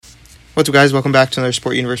What's up, guys? Welcome back to another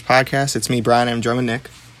Sport Universe podcast. It's me, Brian. I'm joined with Nick.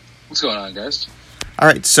 What's going on, guys? All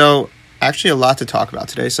right, so actually a lot to talk about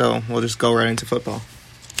today, so we'll just go right into football.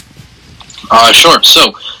 Sure.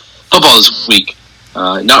 So, football this week.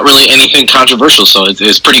 Not really anything controversial, so it's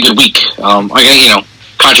a pretty good week.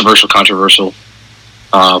 Controversial.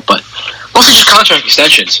 But mostly just contract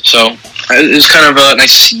extensions. So, it was kind of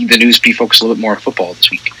nice to see the news be focused a little bit more on football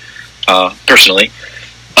this week, personally.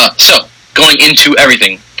 So, going into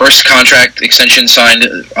everything. First contract extension signed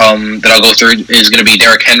that I'll go through is going to be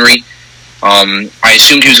Derrick Henry. I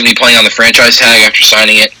assumed he was going to be playing on the franchise tag after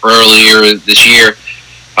signing it earlier this year.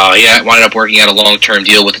 He wound up working out a long-term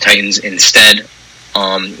deal with the Titans instead.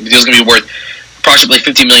 The deal's going to be worth approximately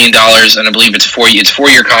 $50 million, and I believe it's a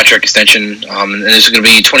four-year contract extension, and this is going to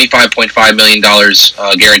be $25.5 million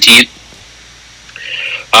guaranteed.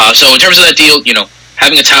 So in terms of that deal,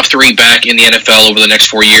 having a top three back in the NFL over the next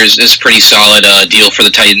 4 years is a pretty solid deal for the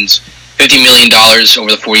Titans. $50 million over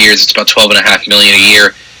the 4 years, it's about $12.5 million a year.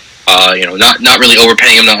 Not really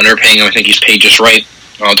overpaying him, not underpaying him. I think he's paid just right.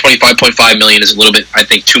 $25.5 million is a little bit, I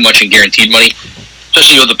think, too much in guaranteed money,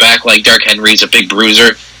 especially with a back like Derrick Henry. He's a big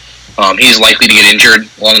bruiser. He's likely to get injured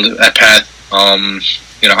along that path.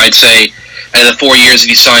 I'd say out of the 4 years that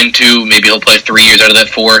he's signed to, maybe he'll play 3 years out of that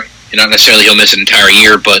four. Not necessarily he'll miss an entire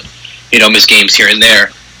year, but miss games here and there.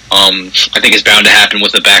 I think it's bound to happen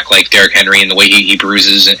with a back like Derrick Henry and the way he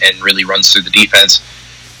bruises and really runs through the defense.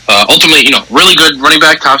 Ultimately, really good running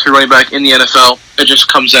back, top three running back in the NFL. It just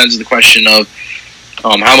comes down to the question of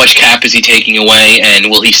how much cap is he taking away, and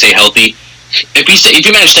will he stay healthy? If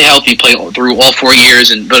he managed to stay healthy, play through all 4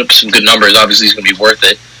 years, and put up some good numbers, obviously he's going to be worth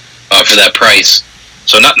it for that price.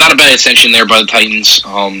 So not a bad extension there by the Titans.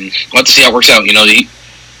 We'll have to see how it works out.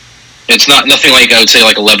 It's nothing like, I would say,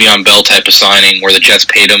 like a Le'Veon Bell type of signing where the Jets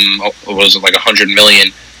paid him, was it like $100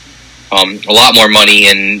 million, a lot more money,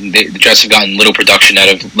 and the Jets have gotten little production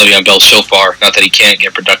out of Le'Veon Bell so far. Not that he can't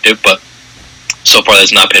get productive, but so far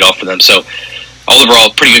that's not paid off for them. So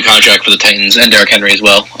overall, pretty good contract for the Titans and Derrick Henry as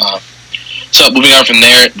well. So moving on from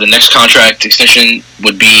there, the next contract extension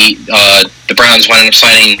would be the Browns wound up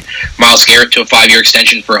signing Myles Garrett to a 5-year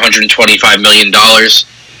extension for $125 million.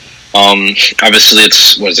 Obviously,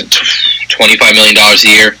 it's $25 million a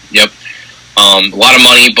year. Yep, a lot of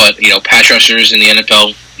money, but pass rushers in the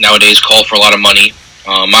NFL nowadays call for a lot of money.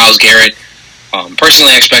 Myles Garrett,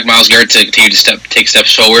 personally, I expect Myles Garrett to continue to take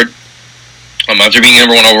steps forward. After being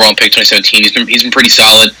number 1 overall in pick 2017, he's been pretty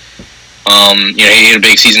solid. He had a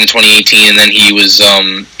big season in 2018, and then he was,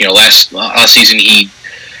 last season he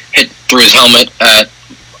hit through his helmet at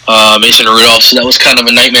Mason Rudolph, so that was kind of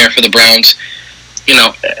a nightmare for the Browns.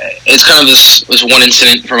 It's kind of this one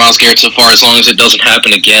incident for Myles Garrett so far. As long as it doesn't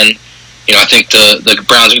happen again, I think the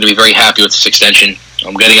Browns are going to be very happy with this extension.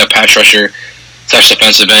 Getting a pass rusher /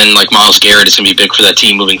 defensive end like Myles Garrett is going to be big for that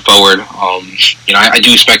team moving forward. I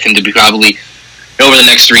do expect him to be probably, over the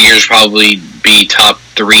next 3 years, probably be top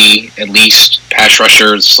 3 at least pass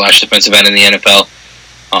rushers / defensive end in the NFL.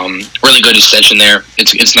 Really good extension there.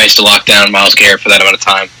 It's nice to lock down Myles Garrett for that amount of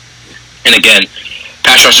time. And again,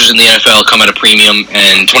 pass rushers in the NFL come at a premium,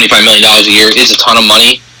 and $25 million a year is a ton of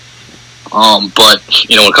money. But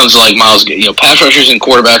when it comes to like Myles, pass rushers and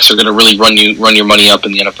quarterbacks are going to really run your money up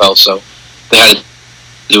in the NFL. So they had to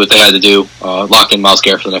do what they had to do, lock in Myles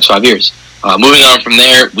Garrett for the next 5 years. Moving on from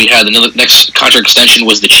there, we had the next contract extension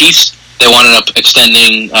was the Chiefs. They wound up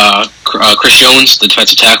extending Chris Jones, the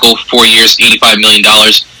defensive tackle, 4 years, $85 million.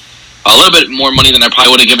 A little bit more money than I probably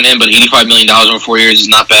would have given him, but $85 million over 4 years is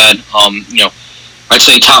not bad. I'd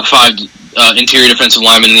say top 5 interior defensive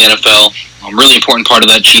lineman in the NFL. Really important part of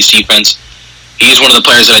that Chiefs defense. He's one of the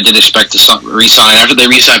players that I did expect to re-sign. After they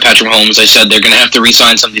re-signed Patrick Mahomes, I said they're going to have to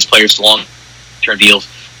re-sign some of these players to long-term deals.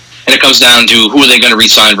 And it comes down to who are they going to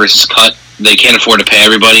re-sign versus cut. They can't afford to pay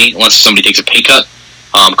everybody unless somebody takes a pay cut.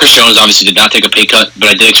 Chris Jones obviously did not take a pay cut, but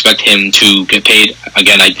I did expect him to get paid.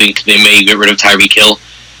 Again, I think they may get rid of Tyreek Hill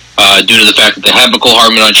due to the fact that they have Mecole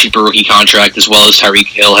Hardman on a cheaper rookie contract, as well as Tyreek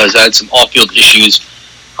Hill has had some off-field issues.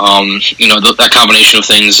 That combination of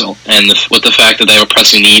things, and with the fact that they have a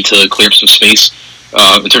pressing need to clear up some space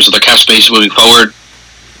in terms of their cap space moving forward,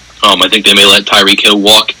 I think they may let Tyreek Hill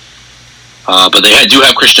walk. But they do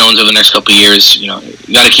have Chris Jones over the next couple of years. You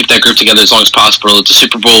got to keep that group together as long as possible. It's a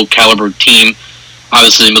Super Bowl caliber team,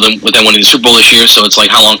 obviously with them winning the Super Bowl this year. So it's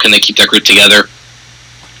like, how long can they keep that group together?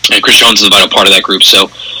 And Chris Jones is a vital part of that group. So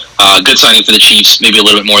good signing for the Chiefs. Maybe a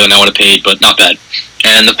little bit more than I would have paid, but not bad.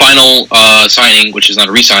 And the final signing, which is not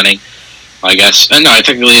a re-signing, I guess. No, it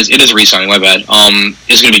technically is. It is a re-signing. My bad.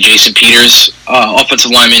 Is going to be Jason Peters, offensive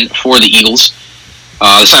lineman for the Eagles.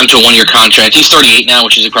 They signed him to a 1-year contract. He's 38 now,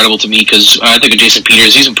 which is incredible to me because I think of Jason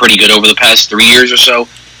Peters. He's been pretty good over the past 3 years or so.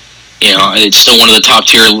 It's still one of the top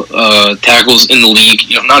tier tackles in the league.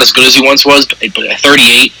 Not as good as he once was, but at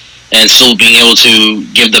 38 and still being able to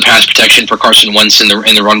give the pass protection for Carson Wentz and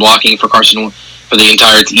the run blocking for the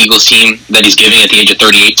entire Eagles team that he's giving at the age of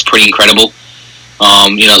 38 is pretty incredible.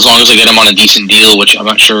 As long as they get him on a decent deal, which I'm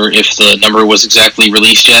not sure if the number was exactly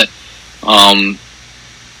released yet. I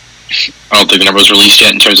don't think the number was released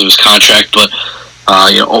yet in terms of his contract, but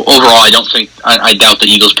overall, I doubt the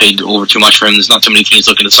Eagles paid over too much for him. There's not too many teams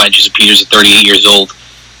looking to sign Jason Peters at 38 years old,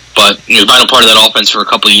 but vital part of that offense for a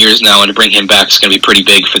couple of years now, and to bring him back is going to be pretty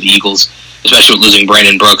big for the Eagles, especially with losing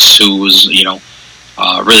Brandon Brooks, who was a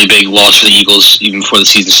really big loss for the Eagles even before the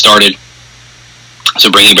season started. So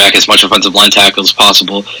bringing back as much offensive line tackle as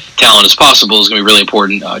possible, talent as possible, is going to be really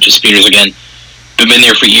important. Jason Peters again, been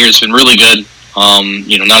there for years, been really good.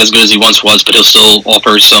 Not as good as he once was, but he'll still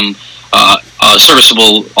offer some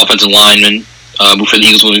serviceable offensive lineman for the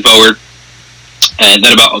Eagles moving forward. And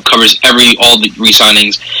that about covers all the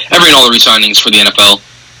re-signings for the NFL.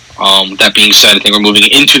 With that being said, I think we're moving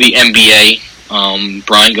into the NBA.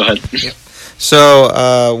 Brian, go ahead. Yep.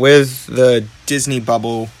 So with the Disney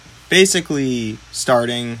bubble basically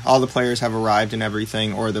starting, all the players have arrived and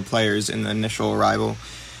everything, or the players in the initial arrival.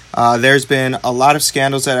 There's been a lot of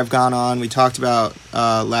scandals that have gone on. We talked about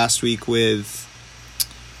last week with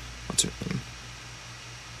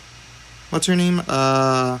what's her name?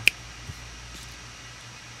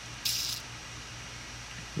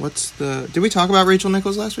 Did we talk about Rachel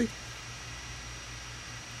Nichols last week?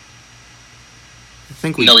 I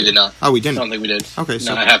think we did not. Oh, we didn't? I don't think we did. Okay.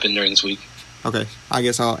 No, it happened during this week. Okay, I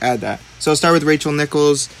guess I'll add that. So I'll start with Rachel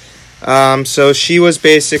Nichols. So she was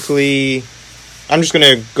basically... I'm just going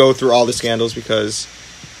to go through all the scandals because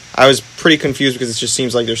I was pretty confused because it just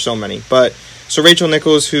seems like there's so many. But so Rachel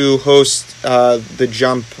Nichols, who hosts The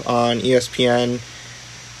Jump on ESPN,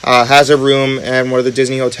 has a room in one of the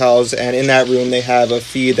Disney hotels, and in that room they have a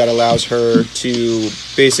feed that allows her to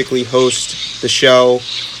basically host the show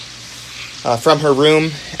from her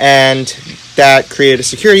room, and that created a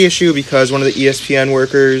security issue because one of the ESPN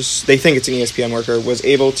workers, they think it's an ESPN worker, was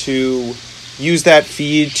able to use that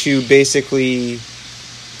feed to basically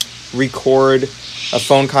record a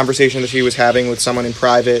phone conversation that she was having with someone in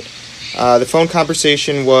private. The phone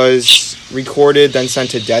conversation was recorded, then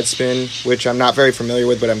sent to Deadspin, which I'm not very familiar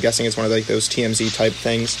with, but I'm guessing it's one of those TMZ type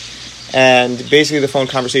things. And basically the phone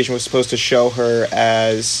conversation was supposed to show her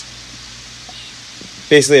as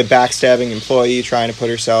basically a backstabbing employee trying to put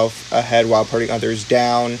herself ahead while putting others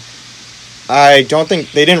down. I don't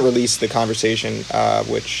think they didn't release the conversation,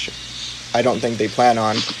 which I don't think they plan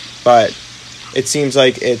on, but it seems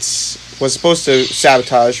like was supposed to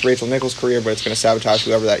sabotage Rachel Nichols' career, but it's going to sabotage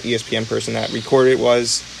whoever that ESPN person that recorded it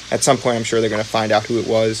was. At some point, I'm sure they're going to find out who it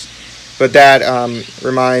was. But that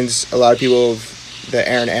reminds a lot of people of the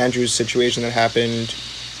Erin Andrews situation that happened,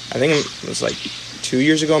 I think it was like 2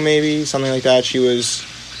 years ago maybe, something like that. She was,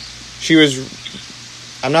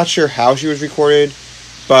 I'm not sure how she was recorded,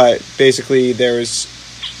 but basically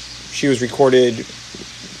she was recorded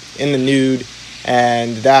in the nude,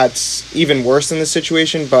 and that's even worse than this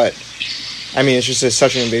situation, but I mean, it's just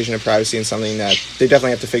such an invasion of privacy and something that they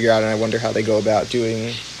definitely have to figure out, and I wonder how they go about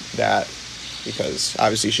doing that, because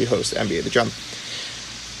obviously she hosts NBA The Jump.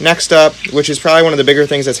 Next up, which is probably one of the bigger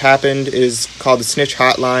things that's happened, is called the Snitch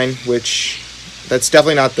Hotline, which that's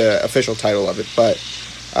definitely not the official title of it, but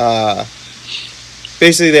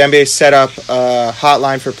basically the NBA set up a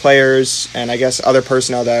hotline for players and I guess other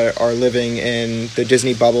personnel that are living in the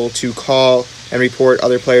Disney bubble to call and report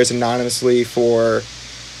other players anonymously for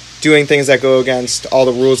doing things that go against all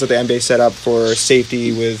the rules that the NBA set up for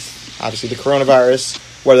safety with obviously the coronavirus,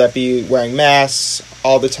 whether that be wearing masks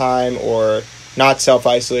all the time or not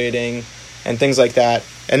self-isolating and things like that.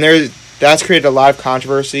 And that's created a lot of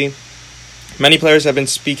controversy. Many players have been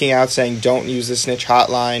speaking out saying don't use the snitch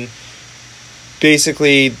hotline.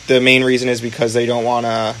 Basically, the main reason is because they don't want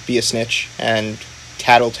to be a snitch and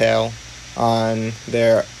tattletale on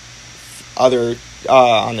their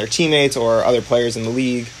teammates or other players in the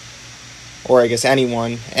league, or I guess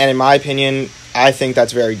anyone. And in my opinion, I think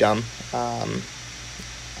that's very dumb.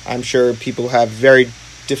 I'm sure people have very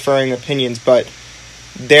differing opinions, but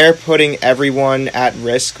they're putting everyone at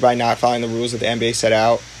risk by not following the rules that the NBA set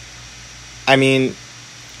out. I mean,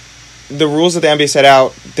 the rules that the NBA set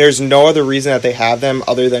out, there's no other reason that they have them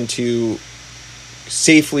other than to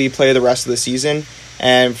safely play the rest of the season,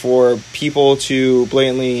 and for people to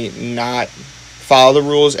blatantly not follow the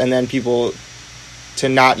rules and then people to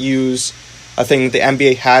not use a thing that the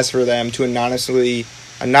NBA has for them to anonymously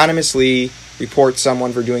report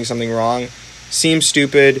someone for doing something wrong seems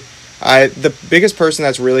stupid. The biggest person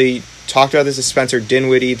that's really talked about this is Spencer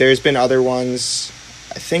Dinwiddie. There's been other ones,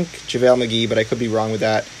 I think JaVale McGee, but I could be wrong with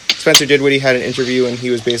that. Spencer Dinwiddie had an interview and he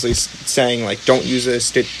was basically saying, like, don't use a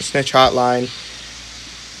snitch hotline.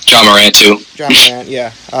 John Morant, too. John Morant,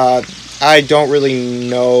 yeah. I don't really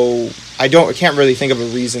know. I can't really think of a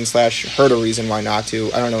reason / heard a reason why not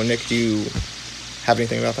to. I don't know. Nick, do you have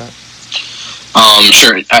anything about that?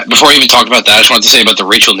 Sure. Before I even talk about that, I just wanted to say about the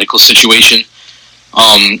Rachel Nichols situation.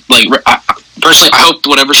 Personally, I hope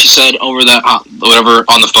whatever she said over that, whatever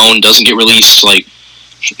on the phone doesn't get released. Like,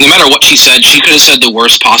 no matter what she said, she could have said the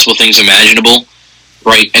worst possible things imaginable,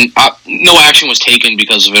 right? And no action was taken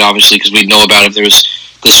because of it, obviously, because we'd know about it. There was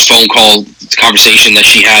this phone call conversation that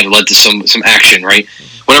she had led to some action, right?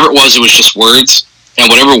 Whatever it was just words. And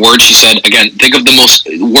whatever words she said, again, think of the most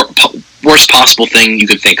worst possible thing you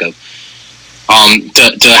could think of.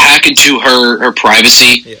 To hack into her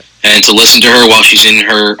privacy, yeah, and to listen to her while she's in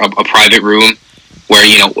a private room where,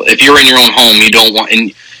 you know, if you're in your own home, you don't want,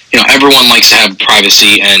 and, you know, everyone likes to have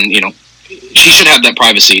privacy, and, you know, she should have that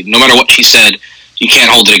privacy. No matter what she said, you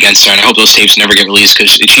can't hold it against her, and I hope those tapes never get released,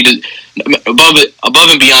 because she did, above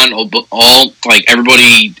and beyond all, like,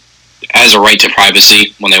 everybody has a right to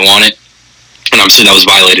privacy when they want it, and obviously that was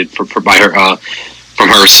violated by her, from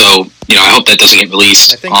her, so, you know, I hope that doesn't get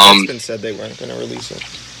released. I think it's been said they weren't going to release it.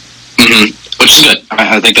 Which is good.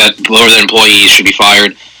 I think that lower than employees should be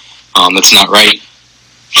fired. That's not right.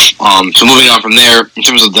 So moving on from there, in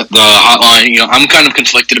terms of the hotline, you know, I'm kind of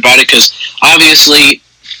conflicted about it because obviously,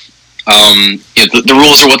 you know, the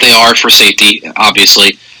rules are what they are for safety,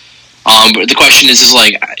 obviously. But the question is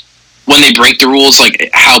like, when they break the rules, like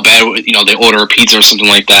how bad, you know, they order a pizza or something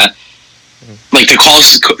like that. Like to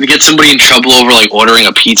get somebody in trouble over like ordering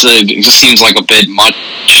a pizza, it just seems like a bit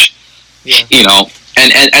much. Yeah. You know.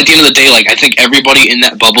 And at the end of the day, like, I think everybody in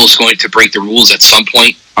that bubble is going to break the rules at some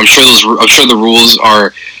point. I'm sure the rules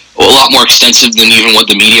are a lot more extensive than even what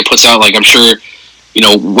the media puts out. Like, I'm sure, you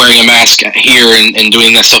know, wearing a mask here and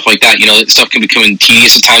doing that stuff like that, you know, that stuff can become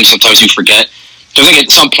tedious at times. Sometimes you forget. So I think at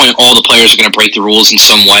some point all the players are going to break the rules in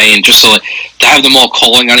some way. And just to have them all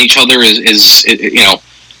calling on each other is you know,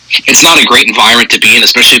 it's not a great environment to be in,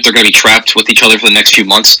 especially if they're going to be trapped with each other for the next few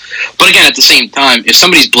months. But again, at the same time, if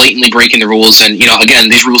somebody's blatantly breaking the rules, and, you know, again,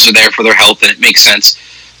 these rules are there for their health, and it makes sense.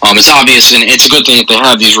 It's obvious, and it's a good thing that they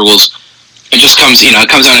have these rules. It just comes, you know, it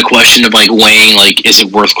comes down to a question of, like, weighing, like, is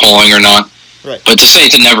it worth calling or not? Right. But to say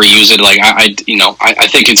to never use it, like, I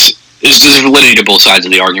think there's validity to both sides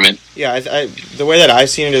of the argument. Yeah, the way that I've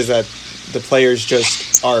seen it is that the players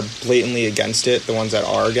just are blatantly against it, the ones that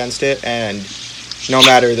are against it, and no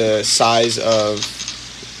matter the size of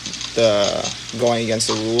the going against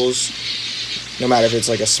the rules, no matter if it's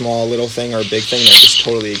like a small little thing or a big thing, they're just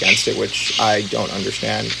totally against it, which I don't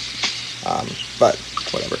understand. But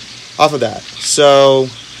whatever. Off of that. So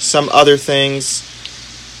some other things.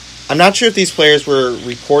 I'm not sure if these players were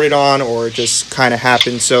reported on or just kind of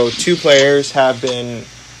happened. So 2 players have been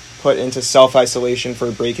put into self-isolation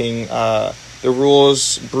for breaking the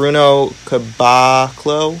rules. Bruno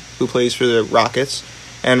Caboclo, who plays for the Rockets,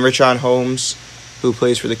 and Richaun Holmes, who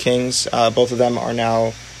plays for the Kings. Both of them are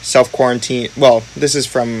now self-quarantined. Well, this is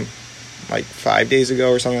from like 5 days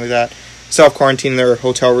ago or something like that. Self-quarantined in their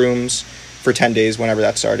hotel rooms for 10 days, whenever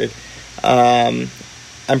that started. I'm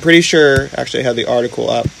pretty sure, actually I have the article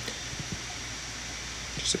up.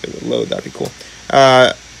 Just if it would load, that'd be cool.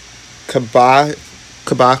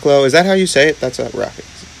 Caboclo, is that how you say it? That's a Rockets.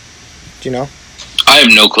 Do you know? I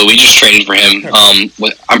have no clue. We just traded for him.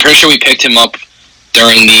 Okay. I'm pretty sure we picked him up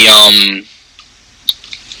during the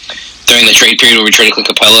trade period where we traded Clint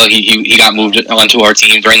Capella. He got moved onto our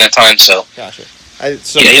team during that time. So gotcha. I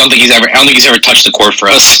don't think he's ever touched the court for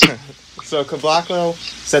us. So Caboclo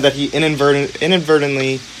said that he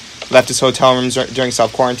inadvertently left his hotel rooms during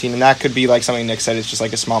self-quarantine, and that could be like something Nick said. It's just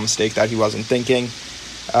like a small mistake that he wasn't thinking,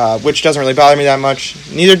 which doesn't really bother me that much.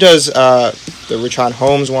 Neither does the Richaun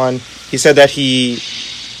Holmes one. He said that he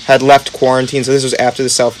had left quarantine, so this was after the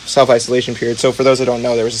self-isolation period. So for those that don't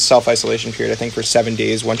know, there was a self-isolation period, I think, for 7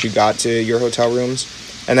 days once you got to your hotel rooms.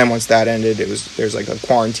 And then once that ended, there's like a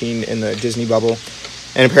quarantine in the Disney bubble.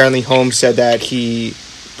 And apparently Holmes said that he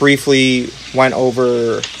briefly went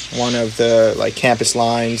over one of the like campus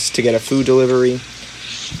lines to get a food delivery.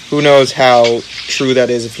 Who knows how true that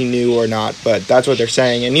is, if he knew or not, but that's what they're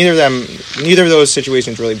saying. And neither of those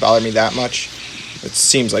situations really bother me that much. It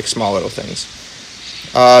seems like small little things.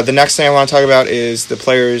 The next thing I want to talk about is the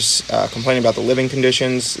players complaining about the living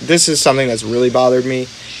conditions. This is something that's really bothered me.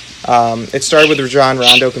 It started with Rajon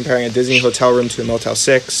Rondo comparing a Disney hotel room to a Motel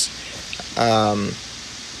 6.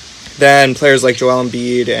 Then players like Joel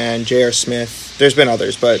Embiid and J.R. Smith, there's been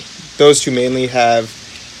others, but those two mainly have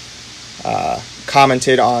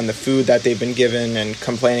commented on the food that they've been given and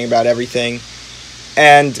complaining about everything.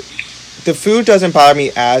 And the food doesn't bother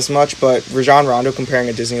me as much, but Rajon Rondo comparing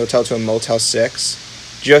a Disney hotel to a Motel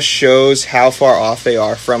 6 just shows how far off they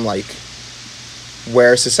are from, like,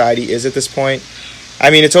 where society is at this point. I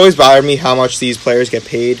mean, it's always bothered me how much these players get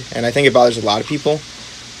paid, and I think it bothers a lot of people.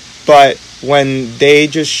 But when they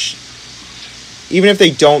just, even if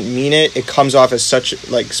they don't mean it, it comes off as such,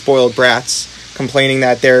 like, spoiled brats complaining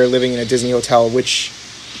that they're living in a Disney hotel, which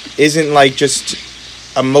isn't, like, just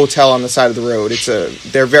a motel on the side of the road.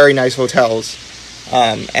 They're very nice hotels,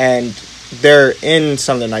 and they're in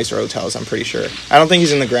some of the nicer hotels, I'm pretty sure. I don't think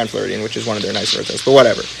he's in the Grand Floridian, which is one of their nicer hotels, but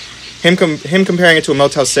whatever. Him comparing it to a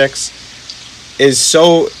Motel 6 is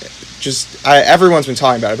so just... everyone's been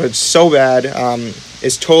talking about it, but it's so bad.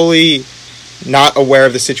 Is totally not aware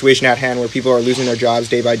of the situation at hand where people are losing their jobs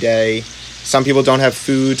day by day. Some people don't have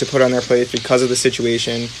food to put on their plates because of the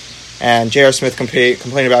situation. And J.R. Smith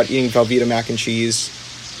complained about eating Velveeta mac and cheese.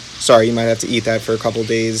 Sorry, you might have to eat that for a couple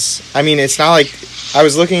days. I mean, it's not like... I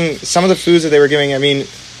was looking... Some of the foods that they were giving, I mean,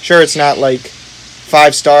 sure, it's not like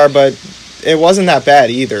 5-star, but it wasn't that bad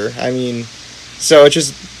either. I mean, so it's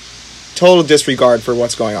just total disregard for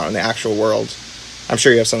what's going on in the actual world. I'm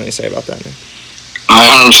sure you have something to say about that, Nick.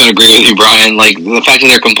 I 100% agree with you, Brian. Like, the fact that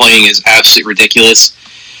they're complaining is absolutely ridiculous.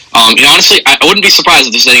 Honestly, I wouldn't be surprised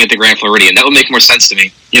if they're staying at the Grand Floridian. That would make more sense to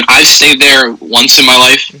me. I've stayed there once in my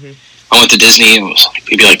life. Mm-hmm. I went to Disney. It was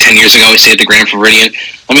maybe like 10 years ago. I stayed at the Grand Floridian.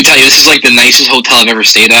 Let me tell you, this is like the nicest hotel I've ever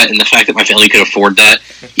stayed at, and the fact that my family could afford that,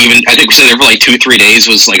 even I think we stayed there for like 2-3 days,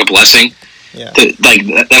 was like a blessing. Yeah.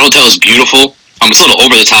 That hotel is beautiful. It's a little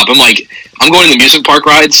over the top. I'm like, I'm going to the amusement park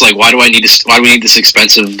rides. Like, why do we need this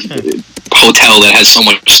expensive hotel that has so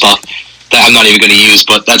much stuff that I'm not even going to use?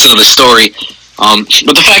 But that's another story.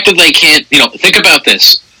 But the fact that they can't, think about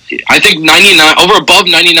this. I think above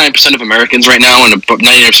 99% of Americans right now, and above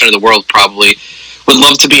 99% of the world probably, would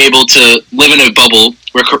love to be able to live in a bubble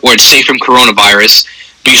where it's safe from coronavirus,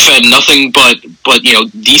 be fed nothing but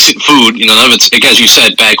decent food, none of it's, as you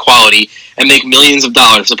said, bad quality, and make millions of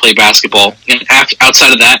dollars to play basketball. And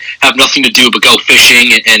outside of that, have nothing to do but go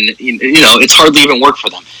fishing, and it's hardly even work for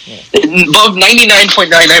them. Yeah. Above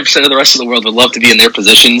 99.99% of the rest of the world would love to be in their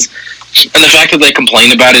positions. And the fact that they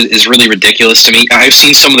complain about it is really ridiculous to me. I've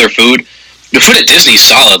seen some of their food. The food at Disney is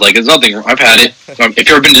solid. Like, there's nothing... I've had it. If you've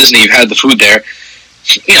ever been to Disney, you've had the food there.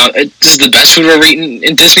 Is it the best food I've ever eaten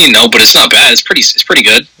in Disney? No, but it's not bad. It's pretty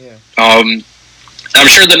good. Yeah. I'm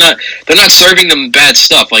sure they're not serving them bad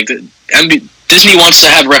stuff. Like, Disney wants to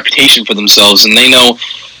have a reputation for themselves, and they know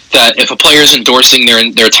that if a player is endorsing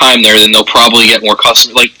their time there, then they'll probably get more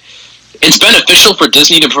customers. Like, it's beneficial for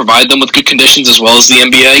Disney to provide them with good conditions as well as the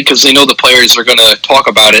NBA, because they know the players are going to talk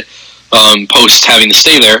about it post having to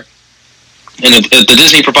stay there. And if the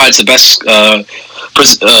Disney provides the best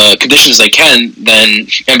conditions they can, then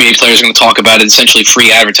NBA players are going to talk about it. Essentially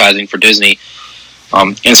free advertising for Disney.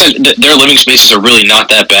 And their living spaces are really not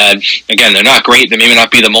that bad. Again, they're not great. They may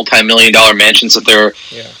not be the multi-million-dollar mansions that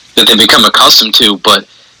they've become accustomed to, but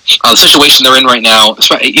the situation they're in right now,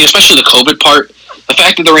 especially the COVID part, the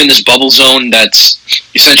fact that they're in this bubble zone that's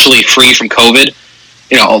essentially free from COVID,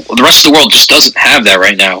 the rest of the world just doesn't have that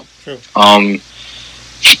right now. True. And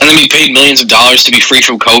then be paid millions of dollars to be free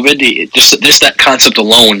from COVID. Just that concept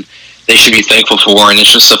alone, they should be thankful for. And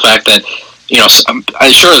it's just the fact that,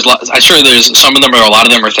 I'm sure there's some of them, or a lot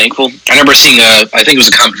of them, are thankful. I remember seeing I think it was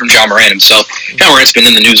a comment from John Moran himself. John Moran's been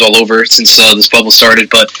in the news all over since this bubble started,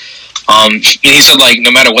 but he said, like,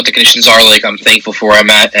 no matter what the conditions are, like, I'm thankful for where I'm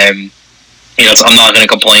at, and I'm not going to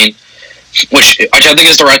complain, which I think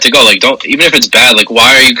is the right to go. Like, even if it's bad, like,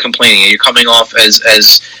 why are you complaining? You're coming off as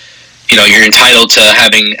you're entitled to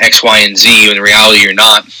having X, Y, and Z, when in reality you're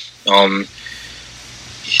not.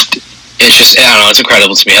 It's just, I don't know, it's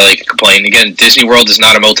incredible to me how they can complain. Again, Disney World is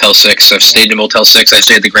not a Motel 6. I've stayed in a Motel 6. I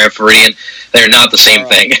stayed at the Grand Floridian. They're not the same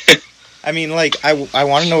thing. I mean, like, I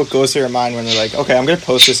want to know what goes through their mind when they're like, okay, I'm going to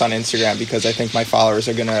post this on Instagram because I think my followers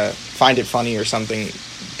are going to find it funny or something.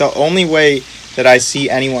 The only way that I see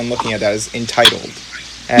anyone looking at that is entitled.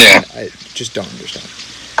 And I just don't understand.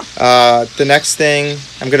 The next thing,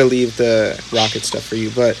 I'm going to leave the Rocket stuff for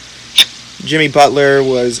you, but Jimmy Butler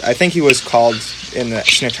I think he was called in the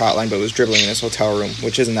snitch hotline, but was dribbling in his hotel room,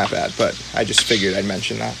 which isn't that bad, but I just figured I'd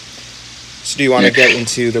mention that. So do you want to get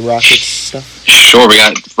into the Rockets stuff? Sure, we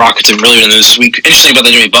got Rockets and really in this week. Interesting about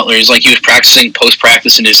the Jimmy Butler is, like, he was practicing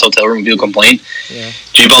post-practice in his hotel room. People complained. Yeah.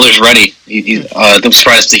 Jimmy Butler's ready. I'm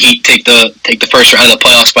surprised the Heat take the first round of the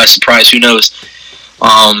playoffs by surprise. Who knows?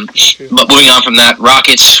 But moving on from that,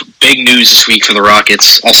 Rockets, big news this week for the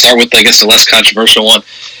Rockets. I'll start with, I guess, the less controversial one.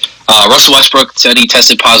 Russell Westbrook said he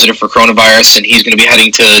tested positive for coronavirus, and he's going to be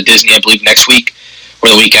heading to Disney, I believe, next week or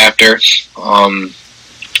the week after.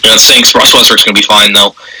 It stinks. Russell Westbrook's going to be fine,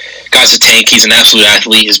 though. Guy's a tank. He's an absolute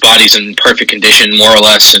athlete. His body's in perfect condition, more or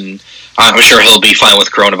less, and I'm sure he'll be fine with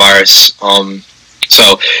coronavirus.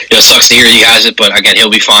 So, it sucks to hear he has it, but again, he'll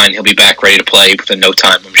be fine. He'll be back ready to play within no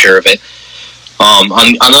time, I'm sure of it. On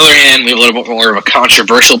the other hand, we have a little bit more of a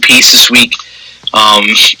controversial piece this week. I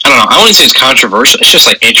don't know. I wouldn't say it's controversial. It's just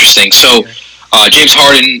interesting. So, James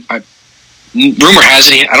Harden, rumor has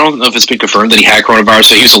it, I don't know if it's been confirmed that he had coronavirus,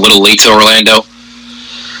 so he was a little late to Orlando.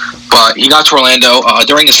 But he got to Orlando.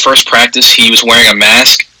 During his first practice, he was wearing a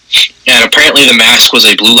mask, and apparently the mask was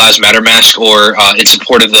a Blue Lives Matter mask, or in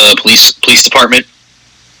support of the police department.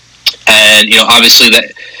 And obviously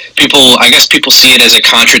that people see it as a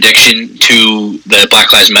contradiction to the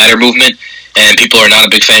Black Lives Matter movement, and people are not a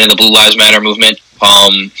big fan of the Blue Lives Matter movement.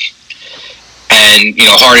 And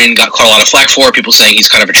Harden got caught a lot of flack for it. People saying he's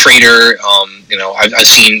kind of a traitor. I've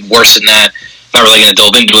seen worse than that. Not really going to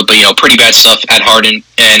delve into it, but pretty bad stuff at Harden.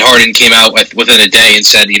 And Harden came out within a day and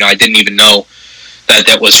said, I didn't even know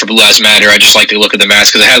that was for Blue Lives Matter. I just like to look at the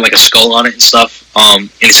mask because it had a skull on it and stuff. And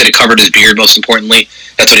he said it covered his beard. Most importantly,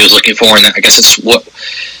 that's what he was looking for. And I guess that's what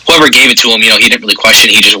whoever gave it to him. He didn't really question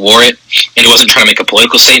it. He just wore it, and he wasn't trying to make a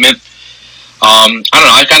political statement. I don't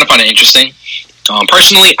know. I kind of find it interesting.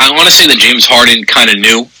 Personally, I want to say that James Harden kind of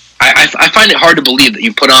knew. I find it hard to believe that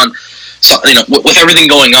you put on. So, with everything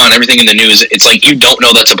going on, everything in the news, it's like you don't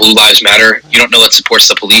know that's a Blue Lives Matter. You don't know that supports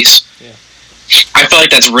the police. Yeah. I feel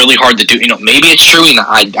like that's really hard to do. Maybe it's true, and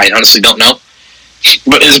I honestly don't know.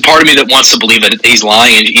 But there's a part of me that wants to believe that he's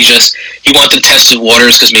lying, and he wanted to test the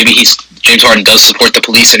waters because maybe James Harden does support the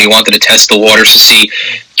police, and he wanted to test the waters to see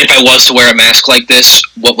if I was to wear a mask like this,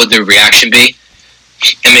 what would the reaction be?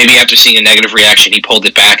 And maybe after seeing a negative reaction, he pulled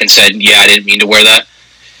it back and said, "Yeah, I didn't mean to wear that."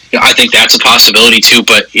 I think that's a possibility too,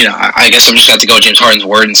 but I guess I'm just going to go with James Harden's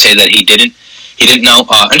word and say that he didn't know.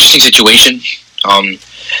 Interesting situation.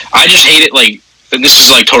 I just hate it. And this is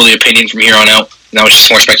totally opinion from here on out. Now it's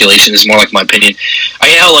just more speculation. This is more my opinion. I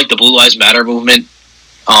hate how the Blue Lives Matter movement,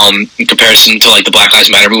 in comparison to the Black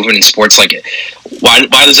Lives Matter movement in sports, why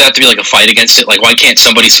does there have to be a fight against it? Why can't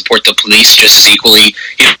somebody support the police just as equally?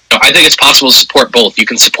 I think it's possible to support both. You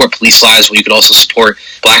can support police lives, but you could also support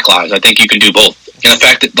Black lives. I think you can do both. And the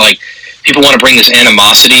fact that people want to bring this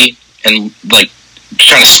animosity and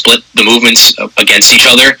trying to split the movements against each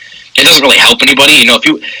other, it doesn't really help anybody.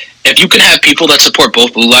 If you can have people that support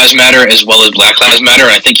both Blue Lives Matter as well as Black Lives Matter,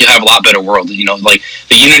 I think you'll have a lot better world. The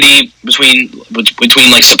unity between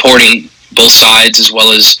supporting both sides as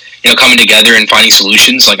well as coming together and finding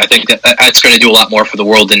solutions. I think that's going to do a lot more for the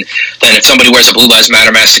world than if somebody wears a Blue Lives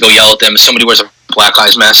Matter mask to go yell at them, if somebody wears a Black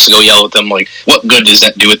Lives mask to go yell at them. What good does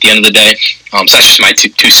that do at the end of the day? So that's just my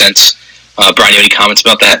two cents. Brian, you have any comments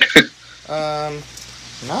about that?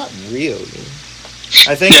 Not really.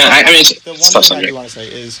 I think the one thing I do want to say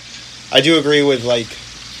is I do agree with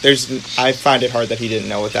I find it hard that he didn't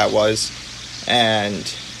know what that was,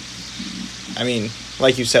 and I mean,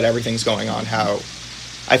 like you said, everything's going on. How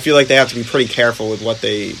I feel like they have to be pretty careful with what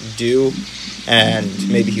they do, and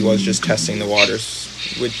maybe he was just testing the waters,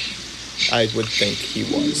 which I would think he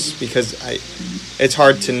was, because it's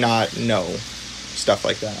hard to not know stuff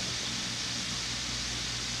like that.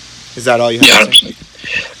 Is that all you have to say?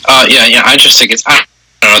 Yeah. I just think it's a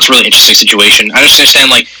really interesting situation. I just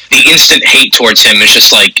understand the instant hate towards him is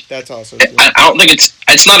just that's also. I don't think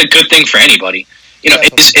it's not a good thing for anybody.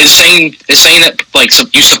 Is saying that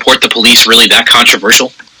you support the police really that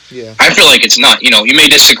controversial? Yeah. I feel like it's not. You may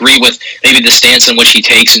disagree with maybe the stance in which he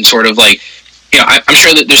takes and sort of I'm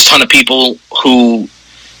sure that there's a ton of people who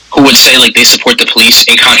would say they support the police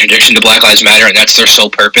in contradiction to Black Lives Matter, and that's their sole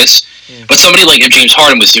purpose. Yeah. But somebody if James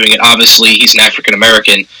Harden was doing it, obviously he's an African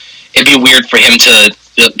American. It'd be weird for him to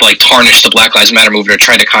tarnish the Black Lives Matter movement or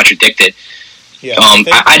try to contradict it. Yeah,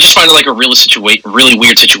 I just find it a really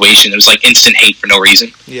weird situation. It was instant hate for no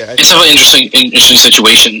reason. Yeah, it's a really interesting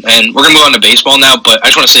situation, and we're gonna move on to baseball now. But I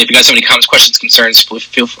just want to say, if you guys have any comments, questions, concerns, let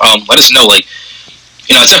us know.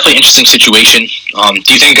 It's definitely an interesting situation.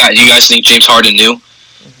 Do you guys think James Harden knew?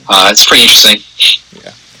 It's pretty interesting.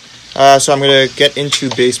 Yeah. So I'm going to get into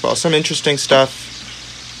baseball. Some interesting stuff.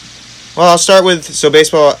 Well, I'll start with,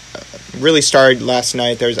 baseball really started last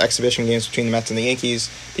night. There was exhibition games between the Mets and the Yankees.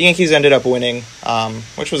 The Yankees ended up winning,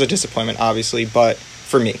 which was a disappointment, obviously, but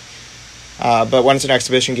for me. But when it's an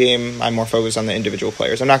exhibition game, I'm more focused on the individual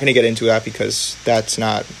players. I'm not going to get into that because that's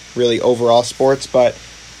not really overall sports, but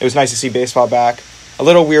it was nice to see baseball back. A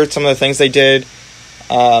little weird, some of the things they did.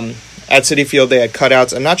 At Citi Field, they had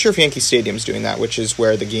cutouts. I'm not sure if Yankee Stadium's doing that, which is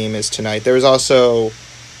where the game is tonight. There was also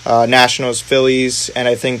Nationals, Phillies, and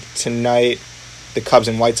I think tonight the Cubs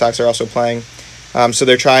and White Sox are also playing. So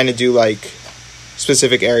they're trying to do like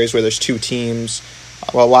specific areas where there's two teams.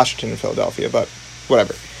 Well, Washington and Philadelphia, but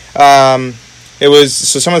whatever. It was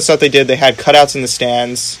so some of the stuff they did. They had cutouts in the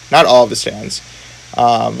stands, not all of the stands,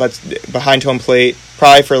 but behind home plate,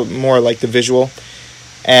 probably for more like the visual.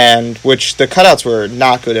 And which the cutouts were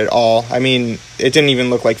not good at all. I mean, it didn't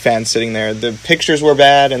even look like fans sitting there. The pictures were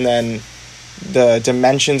bad, and then the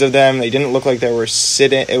dimensions of them, they didn't look like they were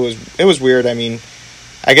sitting. It was weird. I mean,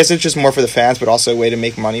 I guess it's just more for the fans, but also a way to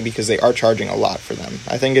make money because they are charging a lot for them.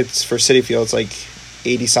 I think it's for Citi Field, it's like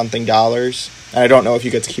 $80-something, and I don't know if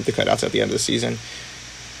you get to keep the cutouts at the end of the season.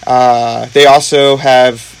 They also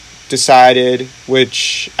have decided,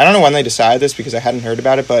 which I don't know when they decided this because I hadn't heard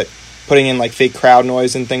about it, but putting in like fake crowd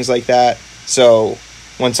noise and things like that. So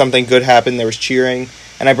when something good happened, there was cheering.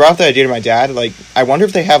 And I brought up the idea to my dad, like, I wonder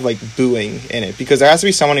if they have like booing in it because there has to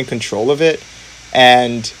be someone in control of it.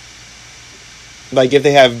 And like if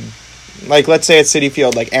they have, like, let's say at Citi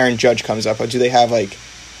Field, like Aaron Judge comes up, do they have like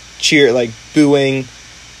cheer, like booing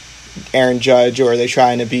Aaron Judge, or are they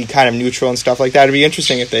trying to be kind of neutral and stuff like that? It'd be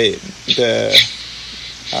interesting if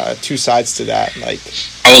two sides to that. Like,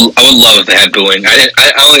 I would love if they had booing.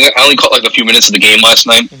 I only caught like a few minutes of the game last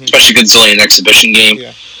night, especially because it's only an exhibition game.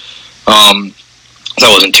 Yeah. So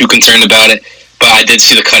I wasn't too concerned about it. But I did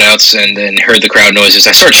see the cutouts and then heard the crowd noises.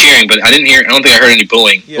 I started cheering, but I don't think I heard any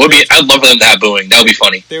booing. Yeah, I'd love for them to have booing. That would be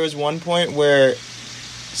funny. There was one point where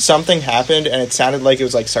something happened and it sounded like it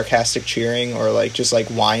was like sarcastic cheering or like just like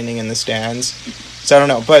whining in the stands. So I don't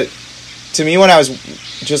know. But to me, when I was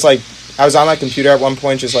just like, I was on my computer at one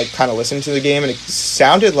point just like kind of listening to the game, and it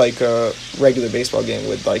sounded like a regular baseball game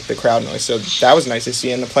with like the crowd noise. So that was nice to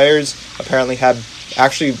see. And the players apparently had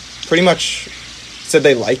actually pretty much said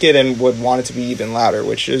they like it and would want it to be even louder,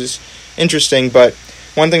 which is interesting. But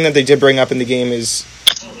one thing that they did bring up in the game is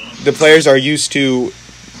the players are used to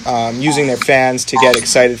using their fans to get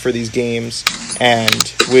excited for these games,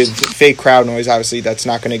 and with fake crowd noise, obviously that's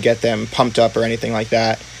not going to get them pumped up or anything like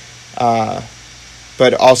that.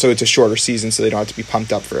 But also it's a shorter season, so they don't have to be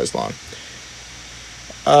pumped up for as long.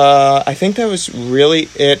 I think that was really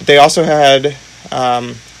it. They also had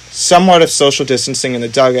somewhat of social distancing in the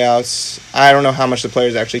dugouts. I don't know how much the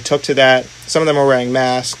players actually took to that. Some of them were wearing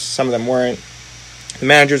masks, some of them weren't. The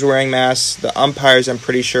managers were wearing masks. The umpires, I'm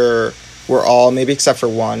pretty sure, were all, maybe except for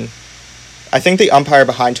one. I think the umpire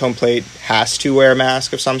behind home plate has to wear a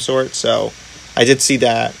mask of some sort, so I did see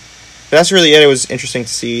that. But that's really it. It was interesting to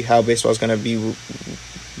see how baseball is going to be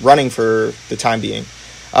running for the time being.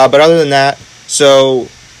 But other than that, so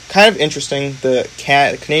kind of interesting, the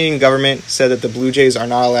Canadian government said that the Blue Jays are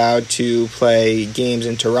not allowed to play games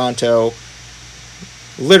in Toronto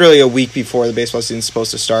literally a week before the baseball season is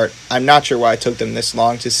supposed to start. I'm not sure why it took them this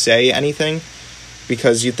long to say anything,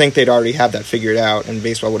 because you'd think they'd already have that figured out and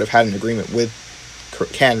baseball would have had an agreement with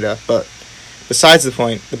Canada. But besides the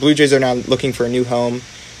point, the Blue Jays are now looking for a new home.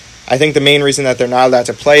 I think the main reason that they're not allowed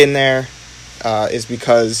to play in there is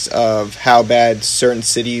because of how bad certain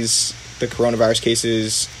cities, the coronavirus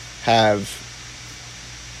cases have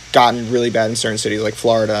gotten really bad in certain cities like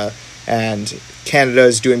Florida, and Canada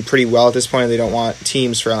is doing pretty well at this point. They don't want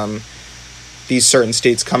teams from these certain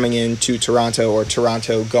states coming into Toronto or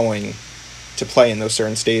Toronto going to play in those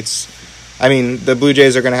certain states. I mean, the Blue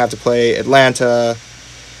Jays are going to have to play Atlanta,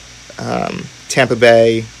 Tampa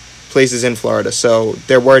Bay, places in Florida, so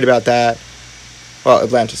they're worried about that. Well,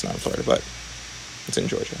 Atlanta's not in Florida, but it's in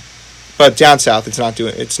Georgia. But down south,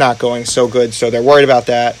 it's not going so good, so they're worried about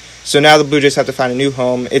that. So now the Blue Jays have to find a new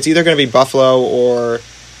home. It's either going to be Buffalo, or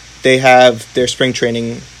they have their spring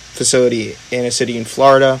training facility in a city in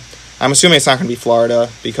Florida. I'm assuming it's not going to be Florida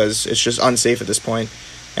because it's just unsafe at this point,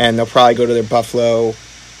 and they'll probably go to their Buffalo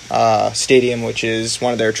stadium, which is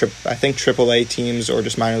one of their AAA teams or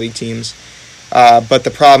just minor league teams. But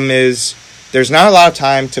the problem is there's not a lot of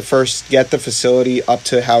time to first get the facility up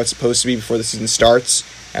to how it's supposed to be before the season starts.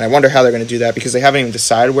 And I wonder how they're going to do that because they haven't even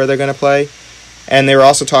decided where they're going to play. And they were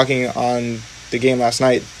also talking on the game last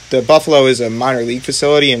night. The Buffalo is a minor league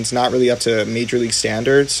facility and it's not really up to major league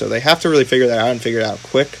standards. So they have to really figure that out and figure it out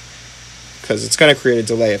quick because it's going to create a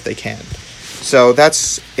delay if they can. So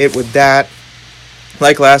that's it with that.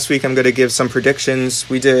 Like last week, I'm going to give some predictions.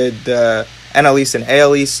 We did the NL East and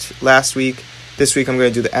AL East last week. This week I'm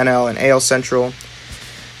going to do the NL and AL Central.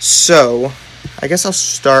 So I guess I'll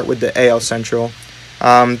start with the AL Central.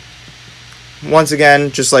 Once again,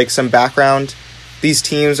 just like some background, these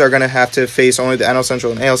teams are going to have to face only the NL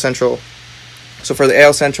Central and AL Central So for the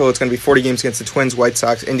AL Central, it's going to be 40 games against the Twins, White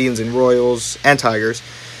Sox, Indians, and Royals, and Tigers.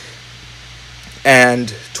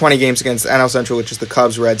 And 20 games against the NL Central, which is the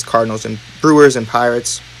Cubs, Reds, Cardinals, and Brewers, and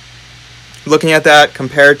Pirates. Looking at that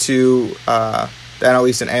compared to the NL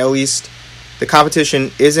East and AL East, the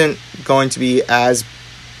competition isn't going to be as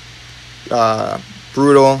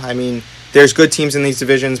brutal. I mean, there's good teams in these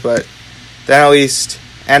divisions, but the NL East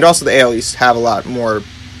and also the AL East have a lot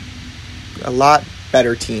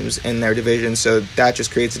better teams in their division, so that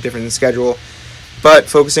just creates a difference in schedule. But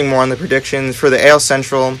focusing more on the predictions, for the AL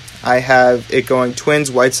Central, I have it going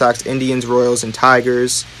Twins, White Sox, Indians, Royals, and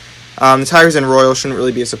Tigers. The Tigers and Royals shouldn't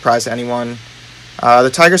really be a surprise to anyone.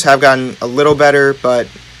 The Tigers have gotten a little better, but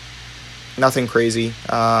nothing crazy.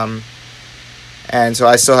 And so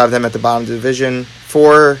I still have them at the bottom of the division.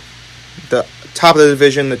 For the top of the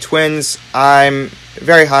division, the Twins, I'm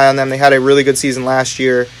very high on them. They had a really good season last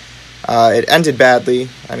year. It ended badly.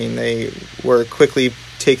 I mean, they were quickly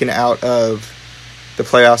taken out of the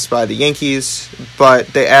playoffs by the Yankees, but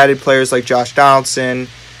they added players like Josh Donaldson,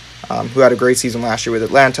 who had a great season last year with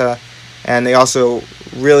Atlanta, and they also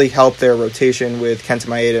really helped their rotation with Kenta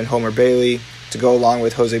Maeda and Homer Bailey to go along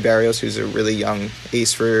with Jose Barrios, who's a really young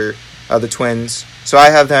ace for the Twins. So I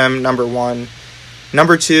have them number 1.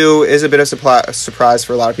 Number 2 is a bit of a surprise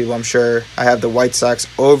for a lot of people, I'm sure. I have the White Sox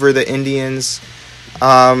over the Indians.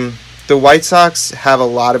 The White Sox have a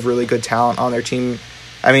lot of really good talent on their team.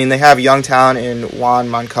 I mean, they have young talent in Juan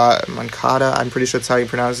Moncada, I'm pretty sure that's how you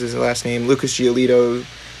pronounce his last name, Lucas Giolito,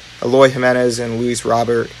 Eloy Jimenez, and Luis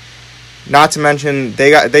Robert. Not to mention,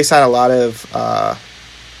 they signed a lot of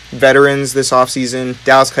veterans this offseason.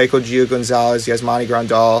 Dallas Keuchel, Gio Gonzalez, Yasmani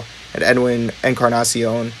Grandal, and Edwin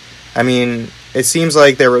Encarnacion. I mean, it seems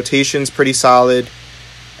like their rotation's pretty solid,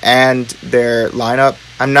 and their lineup,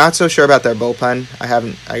 I'm not so sure about their bullpen.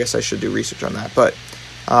 I guess I should do research on that. But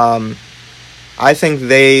I think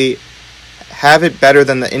they have it better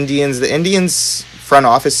than the Indians. The Indians' front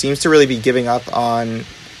office seems to really be giving up on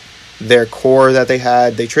their core that they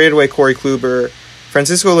had. They traded away Corey Kluber.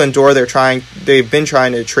 Francisco Lindor, they've been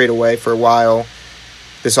trying to trade away for a while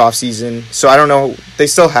this offseason. So I don't know. They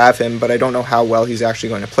still have him, but I don't know how well he's actually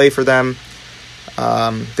going to play for them.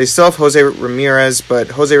 They still have Jose Ramirez, but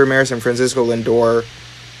Jose Ramirez and Francisco Lindor,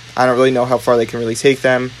 I don't really know how far they can really take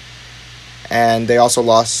them. And they also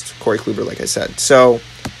lost Corey Kluber, like I said. So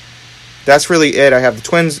that's really it. I have the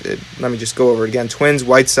Twins. Let me just go over it again. Twins,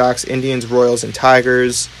 White Sox, Indians, Royals, and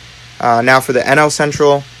Tigers. Now for the NL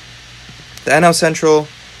Central. The NL Central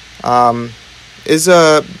is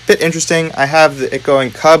a bit interesting. I have it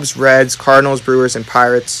going Cubs, Reds, Cardinals, Brewers, and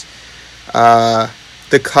Pirates.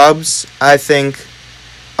 The Cubs, I think,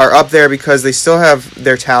 are up there because they still have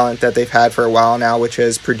their talent that they've had for a while now, which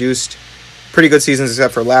has produced pretty good seasons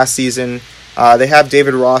except for last season. They have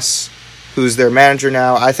David Ross, who's their manager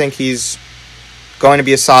now. I think he's going to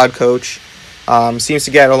be a solid coach. Seems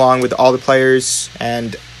to get along with all the players,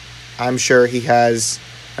 and I'm sure he has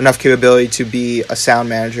enough capability to be a sound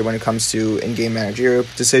manager when it comes to in-game managerial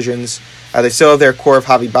decisions. They still have their core of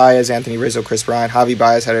Javi Baez, Anthony Rizzo, Chris Bryant. Javi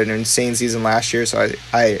Baez had an insane season last year, so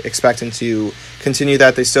I expect him to continue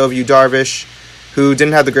that. They still have Yu Darvish, who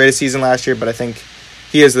didn't have the greatest season last year, but I think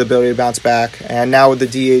he has the ability to bounce back. And now with the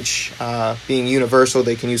DH being universal,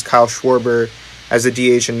 they can use Kyle Schwarber as a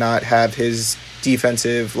DH and not have his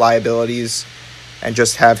defensive liabilities and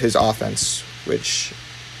just have his offense, which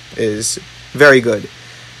is very good.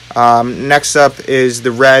 Next up is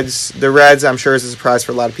the Reds. The Reds, I'm sure, is a surprise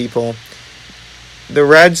for a lot of people. The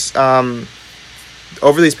Reds,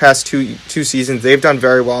 over these past two seasons, they've done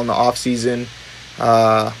very well in the offseason.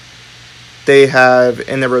 They have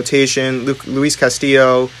in the rotation Luis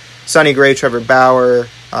Castillo, Sonny Gray, Trevor Bauer.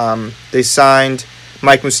 They signed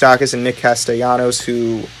Mike Moustakas and Nick Castellanos,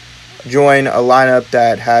 who join a lineup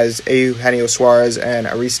that has Eugenio Suarez and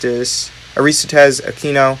Aristides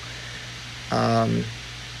Aquino.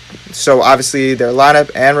 So obviously their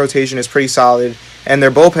lineup and rotation is pretty solid, and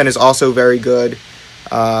their bullpen is also very good.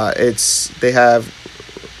 They have,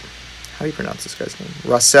 how do you pronounce this guy's name?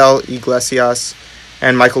 Raisel Iglesias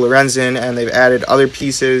and Michael Lorenzen, and they've added other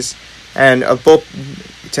pieces. And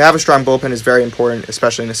to have a strong bullpen is very important,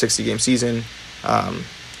 especially in a 60-game season,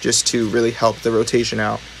 just to really help the rotation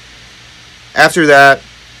out. After that,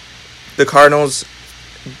 the Cardinals.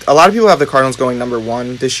 A lot of people have the Cardinals going number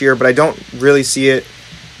 1 this year, but I don't really see it.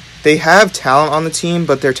 They have talent on the team,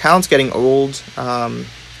 but their talent's getting old.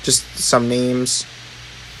 Just some names.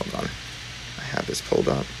 Hold on. I have this pulled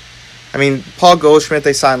up. I mean, Paul Goldschmidt,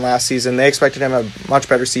 they signed last season. They expected him a much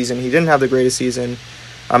better season. He didn't have the greatest season.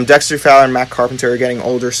 Dexter Fowler and Matt Carpenter are getting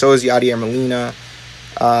older. So is Yadier Molina.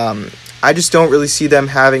 I just don't really see them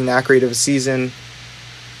having that great of a season.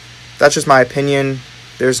 that's just my opinion.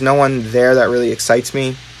 There's no one there that really excites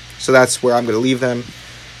me, so that's where I'm going to leave them.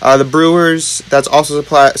 The Brewers, that's also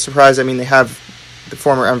a surprise. I mean, they have the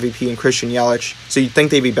former MVP in Christian Yelich, so you'd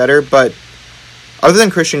think they'd be better, but other than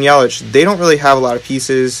Christian Yelich, they don't really have a lot of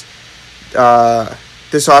pieces.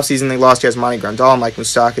 This offseason, they lost Yasmani Grandal, Mike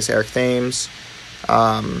Moustakas, Eric Thames.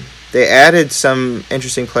 They added some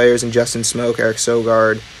interesting players in Justin Smoke, Eric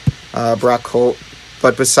Sogard, Brock Holt.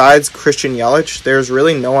 But besides Christian Yelich, there's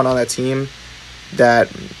really no one on that team that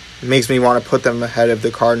makes me want to put them ahead of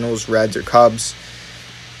the Cardinals, Reds, or Cubs.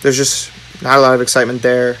 There's just not a lot of excitement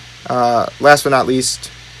there. Last but not least,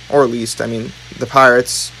 the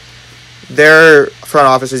Pirates, their front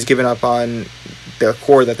office has given up on the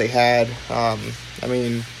core that they had.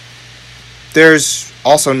 There's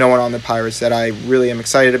also no one on the Pirates that I really am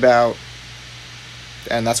excited about,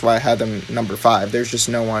 and that's why I had them number 5. There's just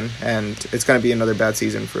no one, and it's going to be another bad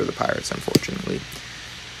season for the Pirates, unfortunately.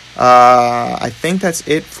 I think that's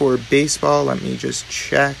it for baseball. Let me just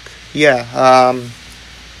check.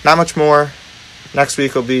 Not much more. Next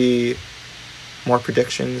week will be more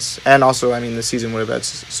predictions, and also, the season would have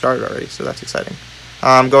started already, so that's exciting.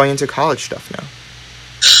 Going into college stuff now.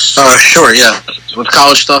 Sure, yeah. With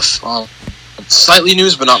college stuff, slightly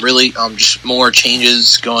news, but not really. Just more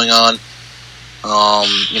changes going on.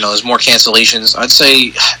 There's more cancellations. I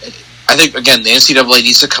think again, the NCAA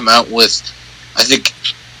needs to come out with. I think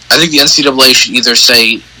the NCAA should either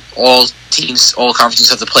say all conferences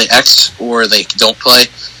have to play X, or they don't play.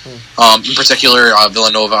 In particular,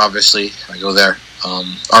 Villanova, obviously, I go there.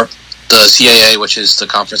 The CAA, which is the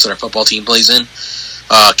conference that our football team plays in,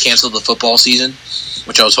 canceled the football season,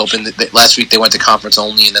 which I was hoping that last week they went to conference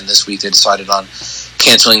only, and then this week they decided on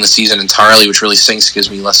canceling the season entirely, which really stinks. Gives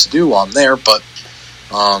me less to do while I'm there, but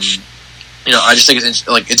I just think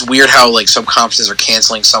it's weird how some conferences are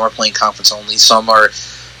canceling, some are playing conference only, some are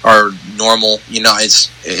normal.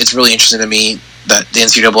 It's really interesting to me that the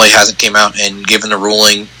NCAA hasn't came out and given a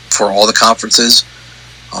ruling for all the conferences.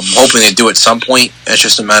 I'm hoping they do at some point. It's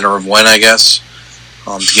just a matter of when, I guess,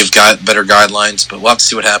 to give better guidelines. But we'll have to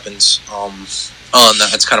see what happens.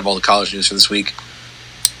 That's kind of all the college news for this week.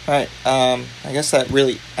 All right. I guess that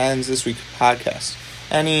really ends this week's podcast.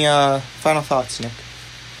 Any final thoughts, Nick?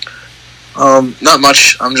 Not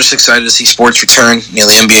much. I'm just excited to see sports return. The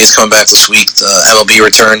NBA is coming back this week. The MLB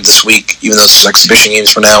returned this week, even though it's exhibition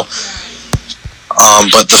games for now.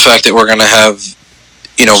 But the fact that we're going to have,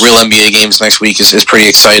 real NBA games next week is pretty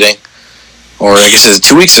exciting. Or I guess is it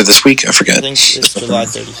 2 weeks or this week? I forget. I think it's July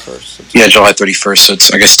 31st. Yeah, July 31st. So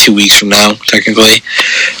it's, I guess, 2 weeks from now, technically.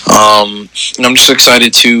 And I'm just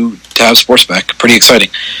excited to have sports back. Pretty exciting.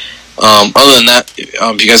 Other than that,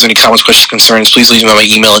 if you guys have any comments, questions, concerns, please leave them on my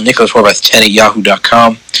email at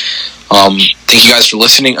nicholasforbath10@yahoo.com. Thank you guys for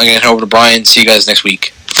listening. I'm going to head over to Brian. See you guys next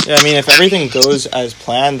week. Yeah, if everything goes as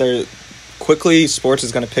planned, quickly sports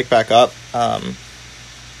is going to pick back up.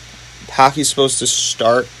 Hockey's supposed to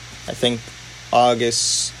start, I think,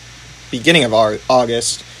 beginning of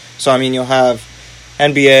August. So, you'll have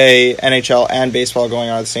NBA, NHL, and baseball going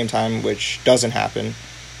on at the same time, which doesn't happen.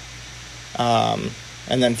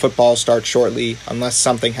 And then football starts shortly, unless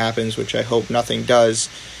something happens, which I hope nothing does.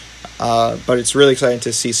 But it's really exciting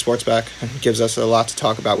to see sports back. It gives us a lot to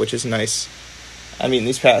talk about, which is nice.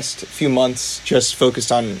 These past few months, just if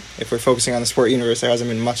we're focusing on the sport universe, there hasn't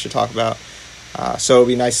been much to talk about. So it'll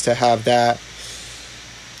be nice to have that.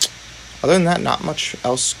 Other than that, not much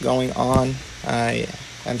else going on. I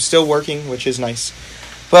am still working, which is nice.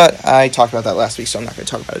 But I talked about that last week, so I'm not going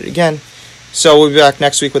to talk about it again. So we'll be back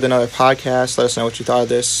next week with another podcast. Let us know what you thought of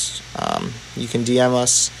this. You can DM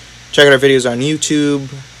us. Check out our videos on YouTube.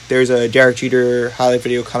 There's a Derek Jeter highlight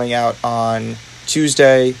video coming out on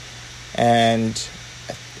Tuesday. And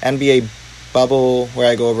NBA Bubble,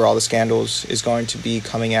 where I go over all the scandals, is going to be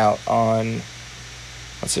coming out on,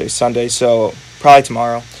 Sunday. So probably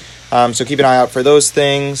tomorrow. So keep an eye out for those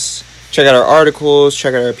things. Check out our articles.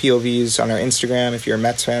 Check out our POVs on our Instagram. If you're a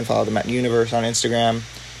Mets fan, follow the Met Universe on Instagram.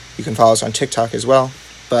 You can follow us on TikTok as well.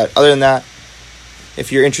 But other than that,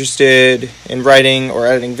 if you're interested in writing or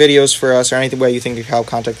editing videos for us or anything way you think you can help,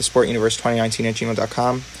 contact the Sport Universe 2019 at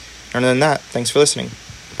gmail.com. Other than that, thanks for listening.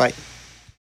 Bye.